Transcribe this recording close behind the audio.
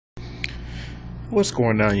What's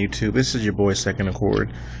going on, YouTube? This is your boy Second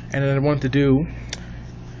Accord, and I want to do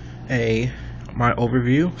my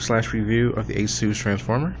overview / review of the Asus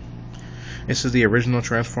Transformer. This is the original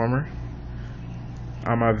Transformer.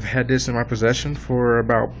 I've had this in my possession for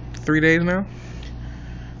about 3 days now,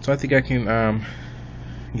 so I think I can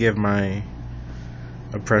give my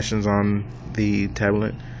impressions on the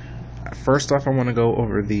tablet. First off, I want to go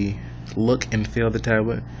over the look and feel of the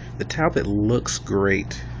tablet. The tablet looks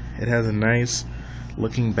great. It has a nice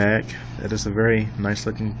looking back. It is a very nice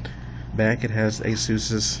looking back. It has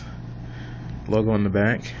Asus's logo on the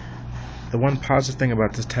back. The one positive thing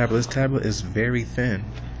about this tablet is very thin.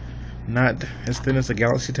 Not as thin as a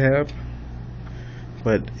Galaxy Tab,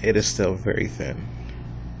 but it is still very thin.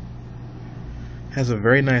 Has a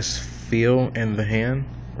very nice feel in the hand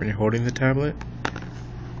when you're holding the tablet.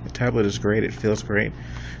 The tablet is great. It feels great.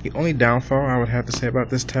 The only downfall I would have to say about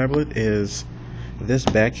this tablet is this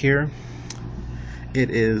back here. It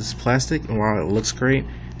is plastic, and while it looks great,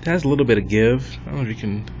 it has a little bit of give. I don't know if you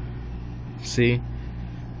can see.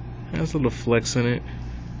 It has a little flex in it,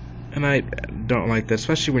 and I don't like that,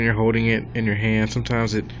 especially when you're holding it in your hand.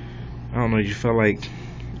 Sometimes I don't know, you feel like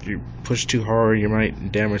you push too hard, you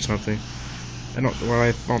might damage something. I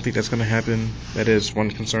don't think that's going to happen. That is one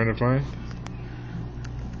concern of mine.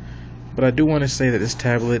 But I do want to say that this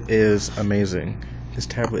tablet is amazing. This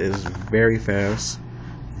tablet is very fast,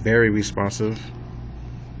 very responsive.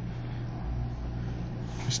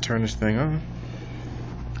 Let's turn this thing on.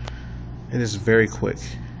 It is very quick.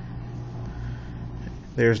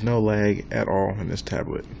 There's no lag at all in this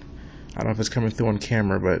tablet. I don't know if it's coming through on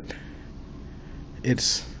camera, but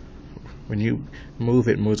when you move,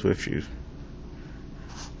 it moves with you.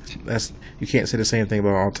 You can't say the same thing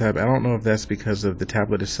about all tablets. I don't know if that's because of the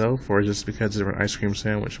tablet itself or just because of an ice cream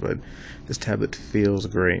sandwich, but this tablet feels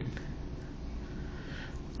great.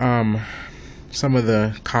 Some of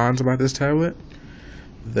the cons about this tablet: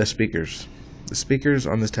 the speakers. The speakers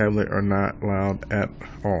on this tablet are not loud at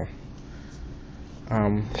all.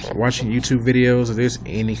 Watching YouTube videos, if there's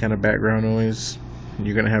any kind of background noise,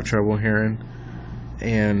 you're gonna have trouble hearing,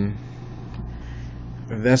 and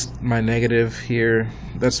that's my negative here.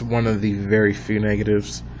 That's one of the very few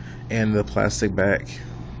negatives, and the plastic back.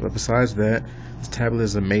 But besides that, this tablet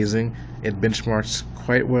is amazing. It benchmarks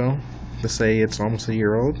quite well to say it's almost a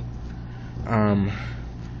year old.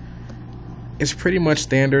 It's pretty much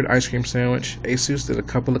standard ice cream sandwich. Asus did a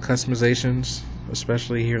couple of customizations,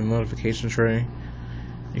 especially here in the notification tray.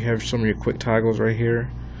 You have some of your quick toggles right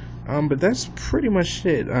here. But that's pretty much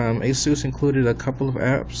it. Asus included a couple of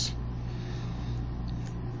apps.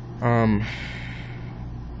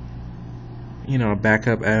 A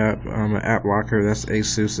backup app, an app locker. That's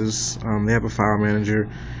Asus's. They have a file manager.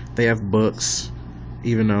 They have books,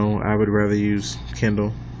 even though I would rather use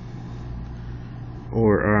Kindle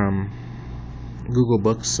or Google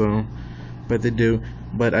Books. But they do.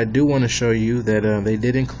 But I do want to show you that they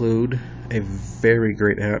did include a very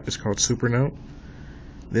great app. It's called Supernote.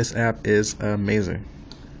 This app is amazing,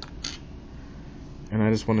 and I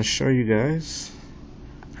just want to show you guys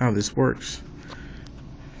how this works.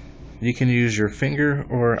 You can use your finger,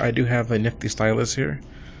 or I do have a nifty stylus here.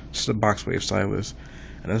 It's a box wave stylus,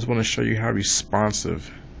 and I just want to show you how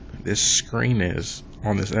responsive this screen is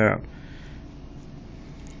on this app.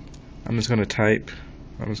 I'm just gonna type.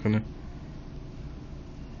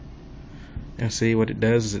 And see what it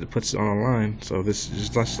does is it puts it on a line. So this is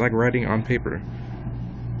just like writing on paper.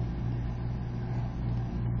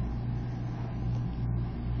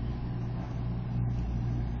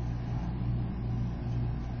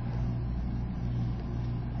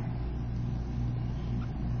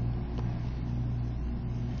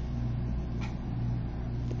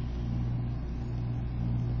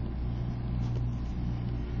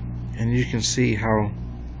 And you can see how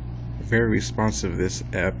very responsive this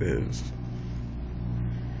app is.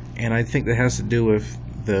 And I think that has to do with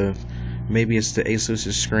maybe it's the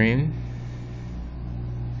Asus's screen.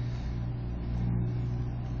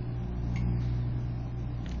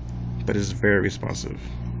 But it's very responsive.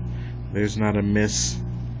 There's not a misjudge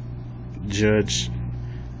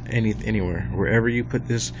anywhere. Wherever you put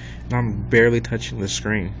this, and I'm barely touching the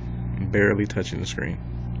screen. Barely touching the screen.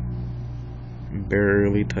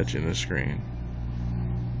 Barely touching the screen.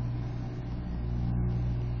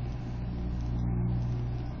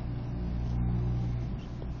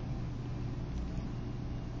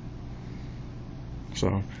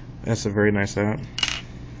 So that's a very nice app.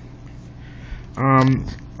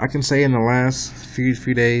 I can say in the last few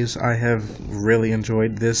days I have really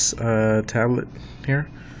enjoyed this tablet here.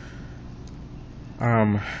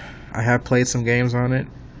 I have played some games on it.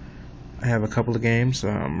 I have a couple of games.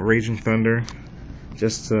 Raging Thunder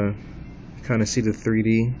just to kind of see the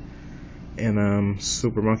 3D and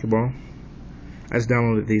Super Monkey Ball. I just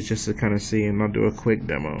downloaded these just to kind of see, and I'll do a quick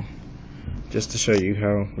demo just to show you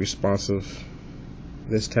how responsive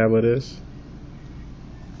this tablet is.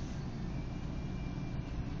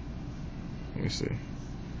 Let me see.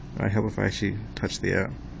 I help if I actually touch the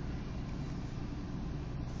app.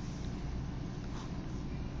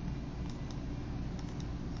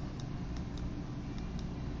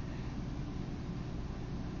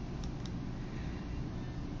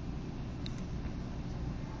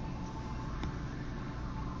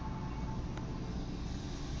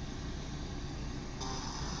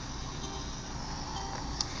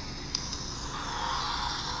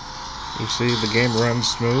 You see the game runs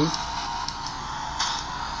smooth.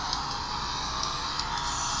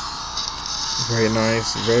 Very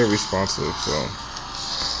nice, very responsive. So,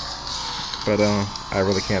 but I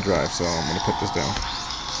really can't drive, so I'm gonna put this down.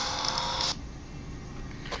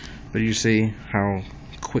 But you see how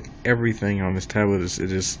quick everything on this tablet is.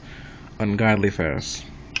 It is ungodly fast.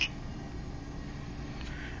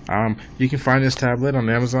 You can find this tablet on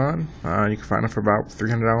Amazon. You can find it for about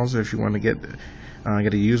 $300 if you want to get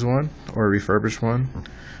a used one or a refurbished one.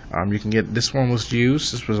 You can get this one was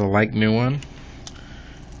used. This was a like new one.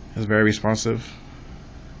 It's very responsive.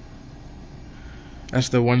 That's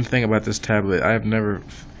the one thing about this tablet. I have never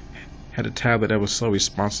had a tablet that was so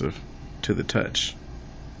responsive to the touch.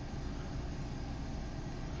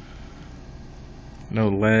 No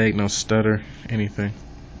lag, no stutter, anything.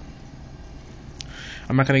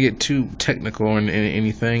 I'm not gonna get too technical in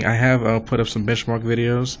anything. I have put up some benchmark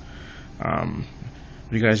videos.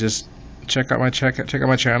 You guys just check out my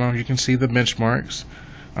channel. You can see the benchmarks.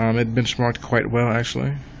 It benchmarked quite well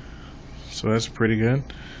actually, so that's pretty good.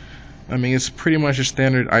 I mean, it's pretty much a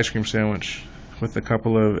standard ice cream sandwich with a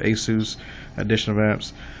couple of Asus additional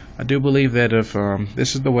apps. I do believe that if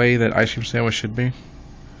this is the way that ice cream sandwich should be,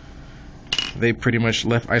 they pretty much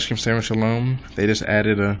left ice cream sandwich alone. They just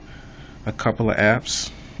added a couple of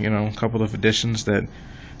apps, you know, a couple of additions that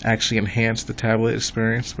actually enhance the tablet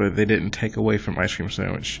experience, but they didn't take away from ice cream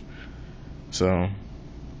sandwich. So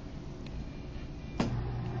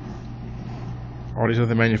all these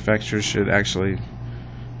other manufacturers should actually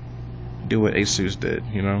do what Asus did.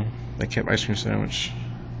 You know, they kept ice cream sandwich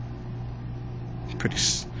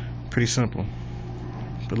pretty simple,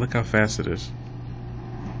 but look how fast it is.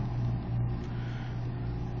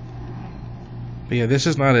 But yeah, this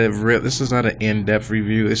is not an in-depth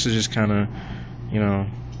review. This is just kind of, you know,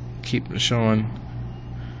 keep showing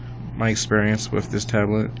my experience with this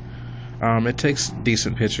tablet. It takes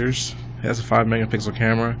decent pictures. It has a 5 megapixel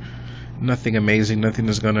camera. Nothing amazing, nothing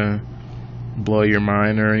that's gonna blow your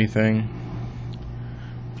mind or anything.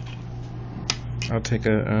 I'll take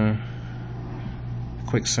a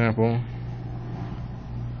quick sample.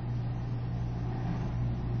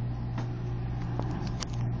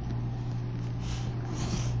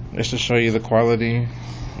 Just to show you the quality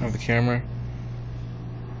of the camera.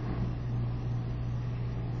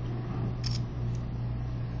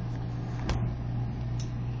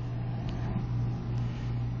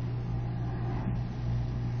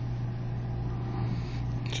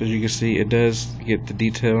 So as you can see, it does get the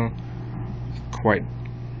detail quite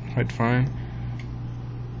fine.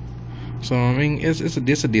 So I mean, it's a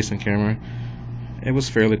decent camera. It was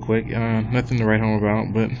fairly quick. Nothing to write home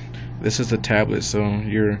about, but this is a tablet, so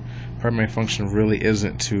your primary function really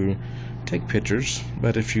isn't to take pictures.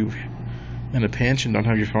 But if you in a pinch and don't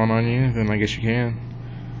have your phone on you, then I guess you can.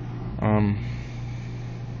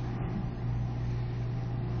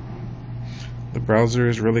 The browser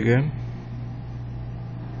is really good.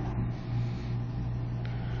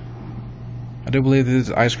 I do believe this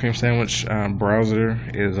ice cream sandwich browser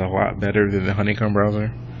is a lot better than the honeycomb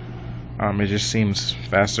browser. It just seems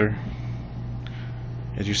faster.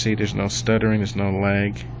 As you see, there's no stuttering, there's no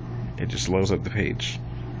lag. It just loads up the page.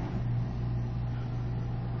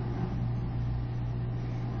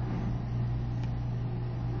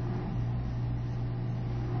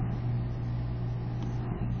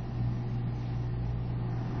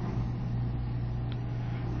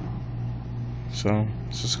 So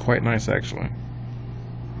this is quite nice actually.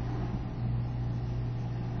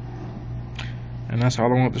 And that's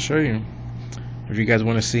all I want to show you. If you guys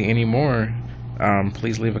want to see any more,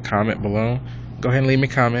 please leave a comment below. Go ahead and leave me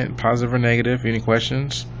a comment, positive or negative. Any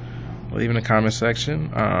questions, leave in the comment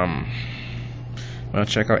section. Want to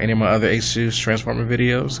check out any of my other Asus Transformer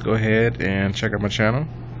videos, go ahead and check out my channel.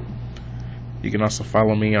 You can also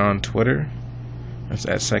follow me on Twitter. That's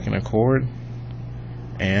at Second Accord.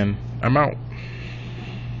 And I'm out.